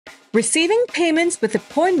Receiving payments with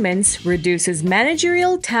appointments reduces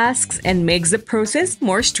managerial tasks and makes the process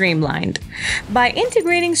more streamlined. By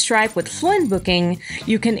integrating Stripe with FluentBooking,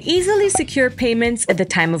 you can easily secure payments at the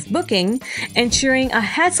time of booking, ensuring a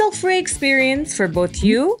hassle-free experience for both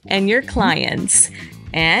you and your clients.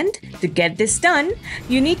 And to get this done,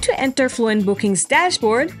 you need to enter FluentBooking's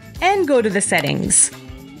dashboard and go to the settings.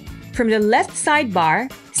 From the left sidebar,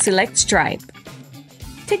 select Stripe.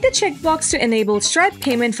 Take the checkbox to enable Stripe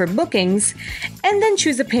payment for bookings, and then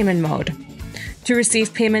choose a payment mode. To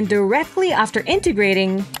receive payment directly after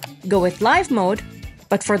integrating, go with Live mode,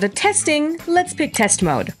 but for the testing, let's pick Test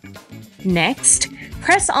mode. Next,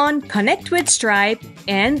 press on Connect with Stripe,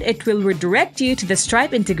 and it will redirect you to the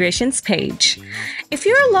Stripe integrations page. If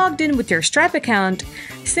you're logged in with your Stripe account,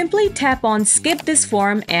 simply tap on Skip this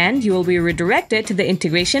form and you will be redirected to the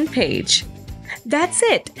integration page. That's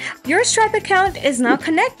it! Your Stripe account is now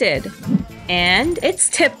connected! And it's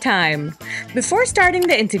tip time! Before starting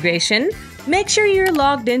the integration, make sure you're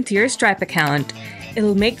logged into your Stripe account.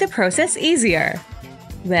 It'll make the process easier.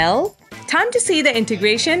 Well, time to see the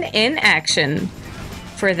integration in action.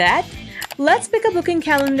 For that, let's pick a booking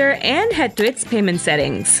calendar and head to its payment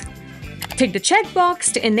settings. Take the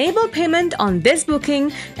checkbox to enable payment on this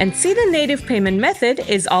booking and see the native payment method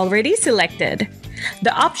is already selected.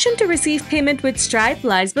 The option to receive payment with Stripe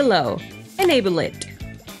lies below. Enable it.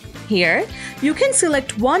 Here, you can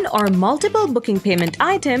select one or multiple booking payment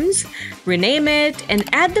items, rename it, and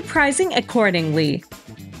add the pricing accordingly.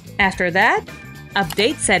 After that,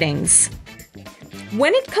 update settings.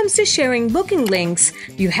 When it comes to sharing booking links,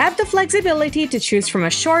 you have the flexibility to choose from a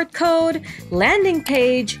shortcode, landing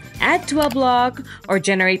page, add to a blog, or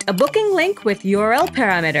generate a booking link with URL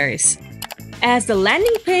parameters. As the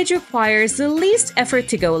landing page requires the least effort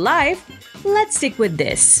to go live, let's stick with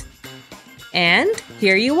this. And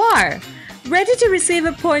here you are, ready to receive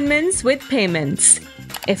appointments with payments.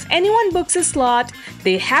 If anyone books a slot,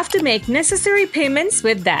 they have to make necessary payments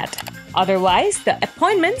with that. Otherwise, the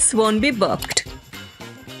appointments won't be booked.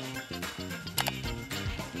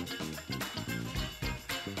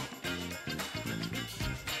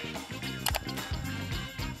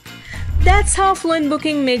 That's how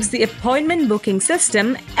FluentBooking makes the appointment booking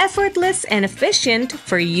system effortless and efficient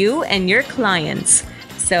for you and your clients.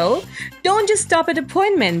 So, don't just stop at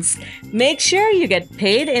appointments. Make sure you get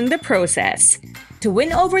paid in the process. To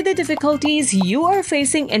win over the difficulties you are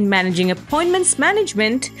facing in managing appointments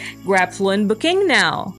management, grab FluentBooking now.